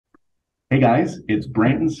Hey guys, it's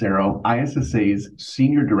Brandon Sarro, ISSA's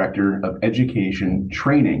Senior Director of Education,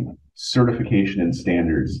 Training, Certification, and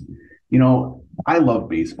Standards. I love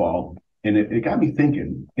baseball, and it got me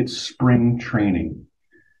thinking. It's spring training,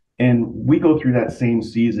 and we go through that same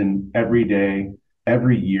season every day,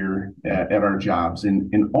 every year at our jobs.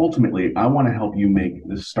 And ultimately, I want to help you make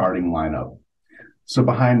the starting lineup. So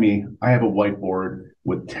behind me, I have a whiteboard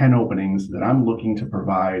with 10 openings that I'm looking to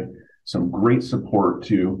provide some great support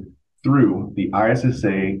to through the ISSA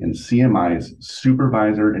and CMI's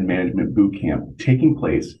Supervisor and Management Boot Camp taking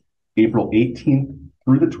place April 18th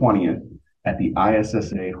through the 20th at the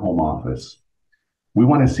ISSA home office. We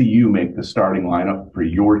want to see you make the starting lineup for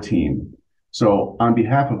your team. So on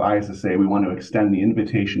behalf of ISSA, we want to extend the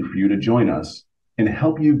invitation for you to join us and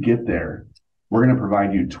help you get there. We're going to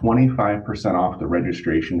provide you 25% off the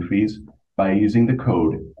registration fees by using the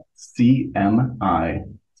code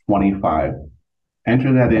CMI25.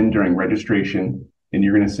 Enter that in during registration, and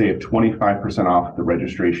you're going to save 25% off the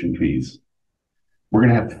registration fees. We're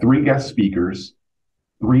going to have 3 guest speakers,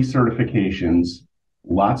 3 certifications,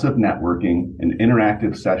 lots of networking, and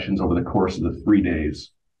interactive sessions over the course of the 3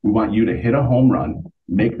 days. We want you to hit a home run,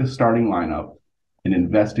 make the starting lineup, and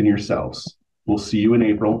invest in yourselves. We'll see you in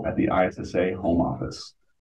April at the ISSA home office.